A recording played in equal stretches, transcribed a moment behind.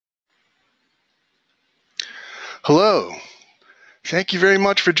Hello. Thank you very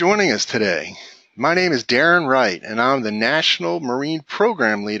much for joining us today. My name is Darren Wright, and I'm the National Marine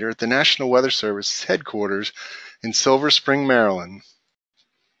Program Leader at the National Weather Service headquarters in Silver Spring, Maryland.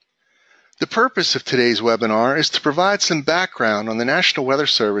 The purpose of today's webinar is to provide some background on the National Weather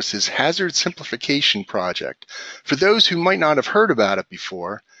Service's Hazard Simplification project for those who might not have heard about it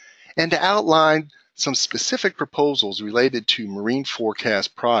before, and to outline some specific proposals related to marine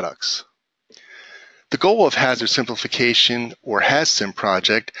forecast products. The goal of Hazard Simplification, or HazSim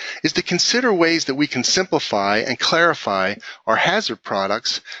project, is to consider ways that we can simplify and clarify our hazard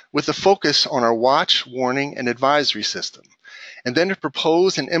products with a focus on our watch, warning, and advisory system, and then to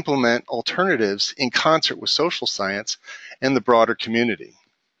propose and implement alternatives in concert with social science and the broader community.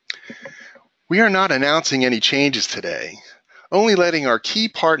 We are not announcing any changes today, only letting our key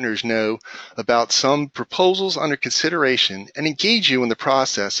partners know about some proposals under consideration and engage you in the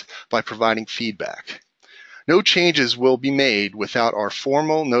process by providing feedback. No changes will be made without our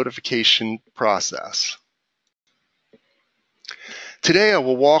formal notification process. Today I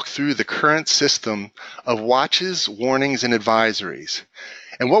will walk through the current system of watches, warnings, and advisories,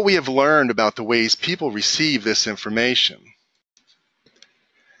 and what we have learned about the ways people receive this information.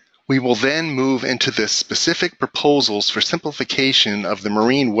 We will then move into the specific proposals for simplification of the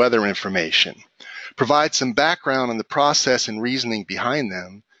marine weather information, provide some background on the process and reasoning behind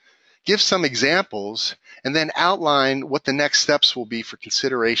them, give some examples, and then outline what the next steps will be for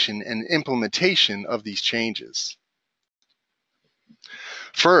consideration and implementation of these changes.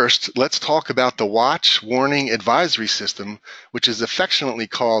 First, let's talk about the Watch, Warning, Advisory System, which is affectionately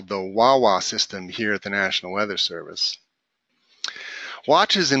called the WAWA system here at the National Weather Service.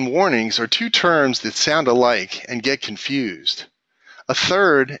 Watches and warnings are two terms that sound alike and get confused. A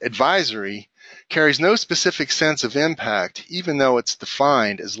third, advisory, carries no specific sense of impact, even though it's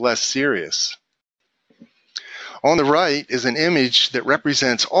defined as less serious. On the right is an image that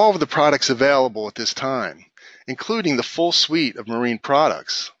represents all of the products available at this time, including the full suite of marine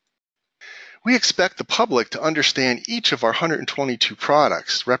products. We expect the public to understand each of our 122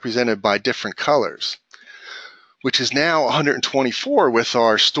 products represented by different colors, which is now 124 with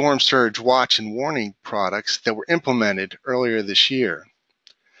our storm surge watch and warning products that were implemented earlier this year.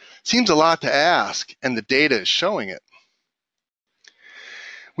 Seems a lot to ask, and the data is showing it.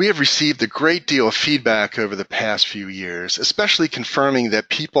 We have received a great deal of feedback over the past few years, especially confirming that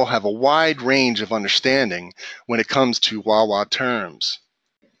people have a wide range of understanding when it comes to WAWA terms.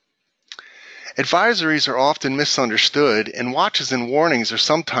 Advisories are often misunderstood, and watches and warnings are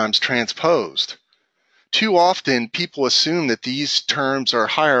sometimes transposed. Too often, people assume that these terms are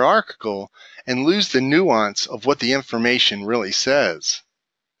hierarchical and lose the nuance of what the information really says.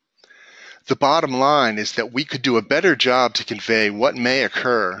 The bottom line is that we could do a better job to convey what may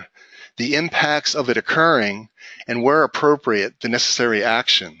occur, the impacts of it occurring, and where appropriate, the necessary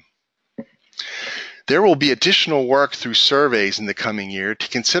action. There will be additional work through surveys in the coming year to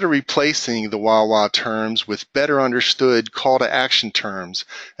consider replacing the WAWA terms with better understood call to action terms,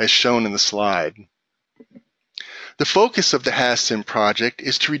 as shown in the slide. The focus of the HazSim project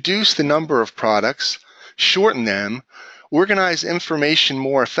is to reduce the number of products, shorten them, organize information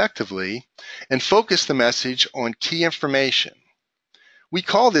more effectively, and focus the message on key information. We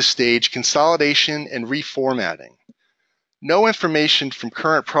call this stage consolidation and reformatting. No information from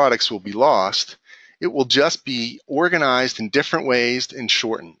current products will be lost. It will just be organized in different ways and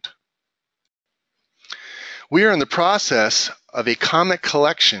shortened. We are in the process of a comment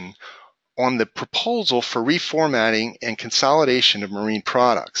collection on the proposal for reformatting and consolidation of marine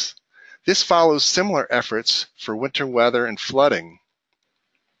products. This follows similar efforts for winter weather and flooding.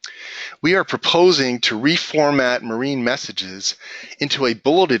 We are proposing to reformat marine messages into a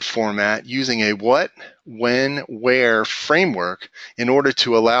bulleted format using a what, when, where framework in order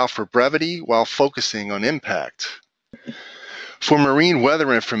to allow for brevity while focusing on impact. For marine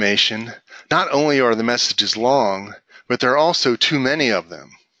weather information, not only are the messages long, but there are also too many of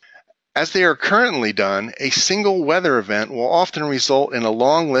them. As they are currently done, a single weather event will often result in a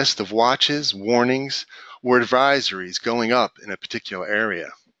long list of watches, warnings, or advisories going up in a particular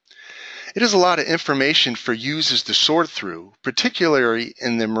area. It is a lot of information for users to sort through, particularly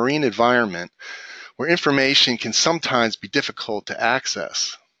in the marine environment, where information can sometimes be difficult to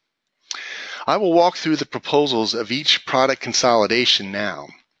access. I will walk through the proposals of each product consolidation now.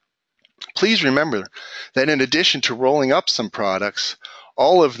 Please remember that in addition to rolling up some products,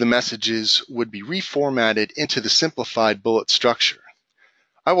 all of the messages would be reformatted into the simplified bullet structure.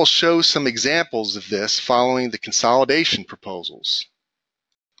 I will show some examples of this following the consolidation proposals.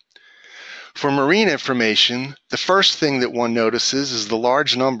 For marine information, the first thing that one notices is the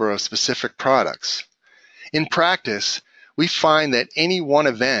large number of specific products. In practice, we find that any one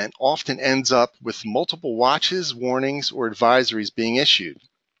event often ends up with multiple watches, warnings, or advisories being issued,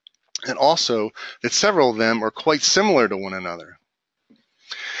 and also that several of them are quite similar to one another.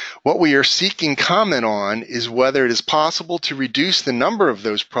 What we are seeking comment on is whether it is possible to reduce the number of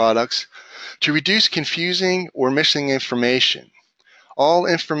those products to reduce confusing or missing information. All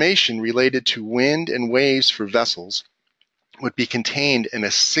information related to wind and waves for vessels would be contained in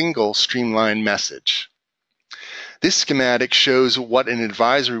a single streamlined message. This schematic shows what an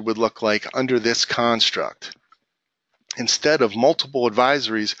advisory would look like under this construct. Instead of multiple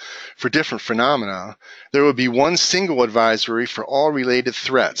advisories for different phenomena, there would be one single advisory for all related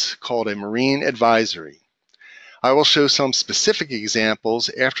threats, called a marine advisory. I will show some specific examples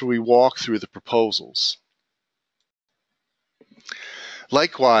after we walk through the proposals.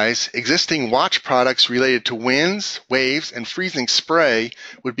 Likewise, existing watch products related to winds, waves, and freezing spray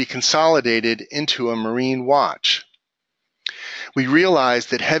would be consolidated into a marine watch. We realize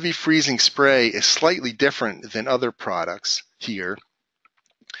that heavy freezing spray is slightly different than other products here,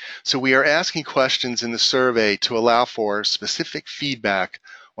 so we are asking questions in the survey to allow for specific feedback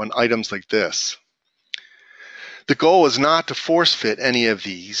on items like this. The goal is not to force fit any of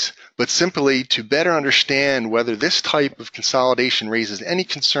these, but simply to better understand whether this type of consolidation raises any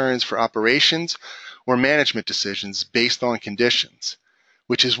concerns for operations or management decisions based on conditions,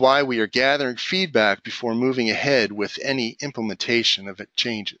 which is why we are gathering feedback before moving ahead with any implementation of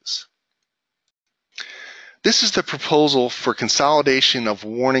changes. This is the proposal for consolidation of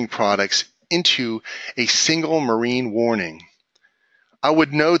warning products into a single marine warning. I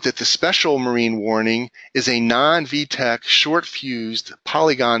would note that the special marine warning is a non-VTEC short-fused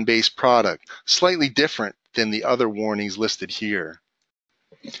polygon-based product, slightly different than the other warnings listed here.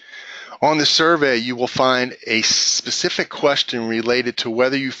 On the survey, you will find a specific question related to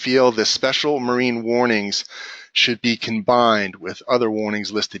whether you feel the special marine warnings should be combined with other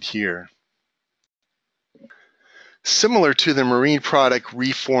warnings listed here. Similar to the marine product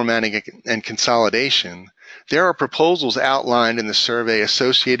reformatting and consolidation, there are proposals outlined in the survey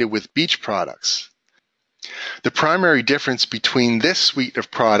associated with beach products. The primary difference between this suite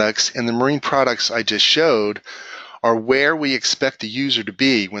of products and the marine products I just showed are where we expect the user to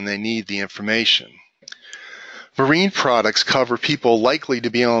be when they need the information. Marine products cover people likely to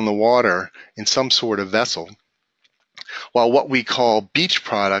be on the water in some sort of vessel, while what we call beach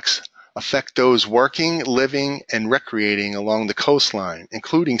products affect those working, living, and recreating along the coastline,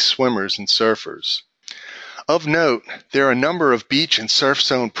 including swimmers and surfers. Of note, there are a number of beach and surf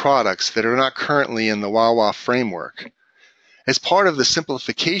zone products that are not currently in the WAWA framework. As part of the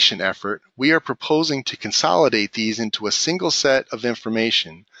simplification effort, we are proposing to consolidate these into a single set of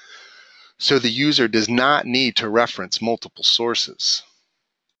information so the user does not need to reference multiple sources.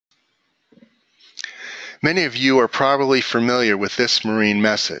 Many of you are probably familiar with this marine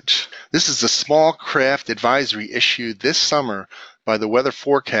message. This is a small craft advisory issued this summer by the Weather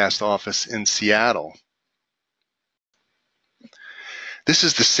Forecast Office in Seattle. This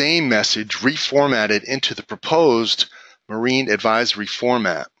is the same message reformatted into the proposed marine advisory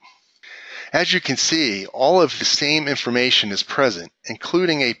format. As you can see, all of the same information is present,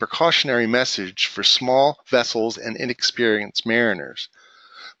 including a precautionary message for small vessels and inexperienced mariners.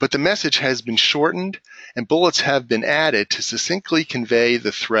 But the message has been shortened and bullets have been added to succinctly convey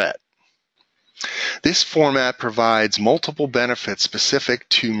the threat. This format provides multiple benefits specific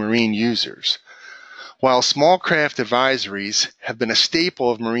to marine users. While small craft advisories have been a staple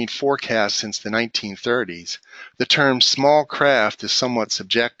of marine forecasts since the 1930s, the term small craft is somewhat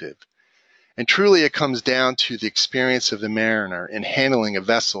subjective, and truly it comes down to the experience of the mariner in handling a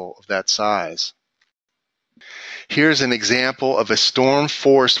vessel of that size. Here's an example of a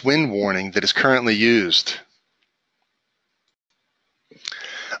storm-force wind warning that is currently used.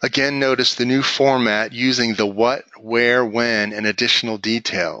 Again, notice the new format using the what, where, when, and additional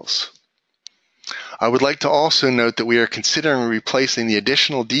details. I would like to also note that we are considering replacing the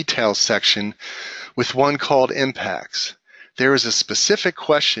additional details section with one called impacts. There is a specific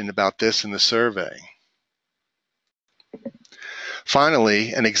question about this in the survey.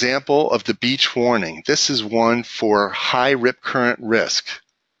 Finally, an example of the beach warning. This is one for high rip current risk.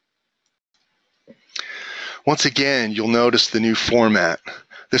 Once again, you'll notice the new format.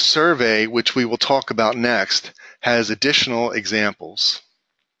 The survey, which we will talk about next, has additional examples.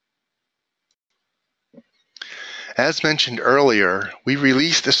 As mentioned earlier, we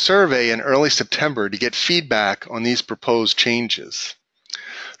released a survey in early September to get feedback on these proposed changes.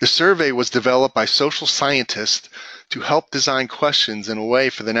 The survey was developed by social scientists to help design questions in a way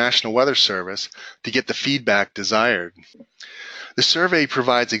for the National Weather Service to get the feedback desired. The survey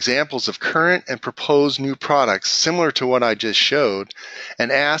provides examples of current and proposed new products similar to what I just showed and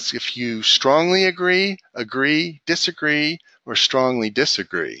asks if you strongly agree, disagree, or strongly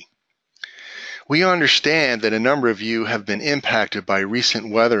disagree. We understand that a number of you have been impacted by recent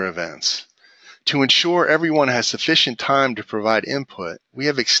weather events. To ensure everyone has sufficient time to provide input, we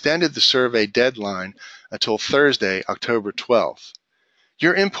have extended the survey deadline until Thursday, October 12th.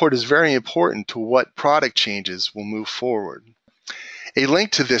 Your input is very important to what product changes will move forward. A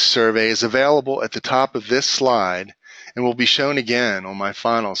link to this survey is available at the top of this slide and will be shown again on my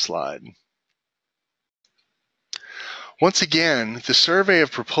final slide. Once again, the survey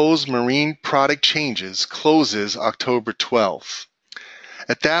of proposed marine product changes closes October 12th.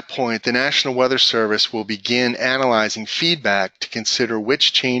 At that point, the National Weather Service will begin analyzing feedback to consider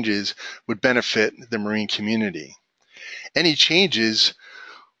which changes would benefit the marine community. Any changes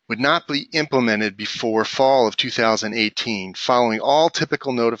would not be implemented before fall of 2018, following all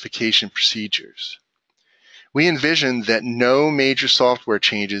typical notification procedures. We envisioned that no major software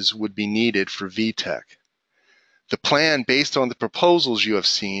changes would be needed for VTech. The plan, based on the proposals you have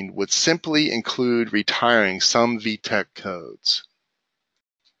seen, would simply include retiring some VTech codes.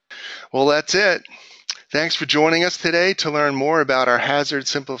 Well, that's it. Thanks for joining us today to learn more about our hazard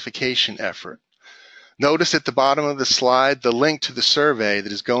simplification effort. Notice at the bottom of the slide the link to the survey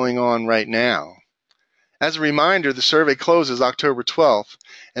that is going on right now. As a reminder, the survey closes October 12th,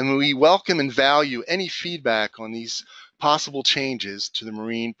 and we welcome and value any feedback on these possible changes to the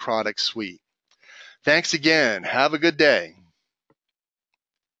Marine Product Suite. Thanks again. Have a good day.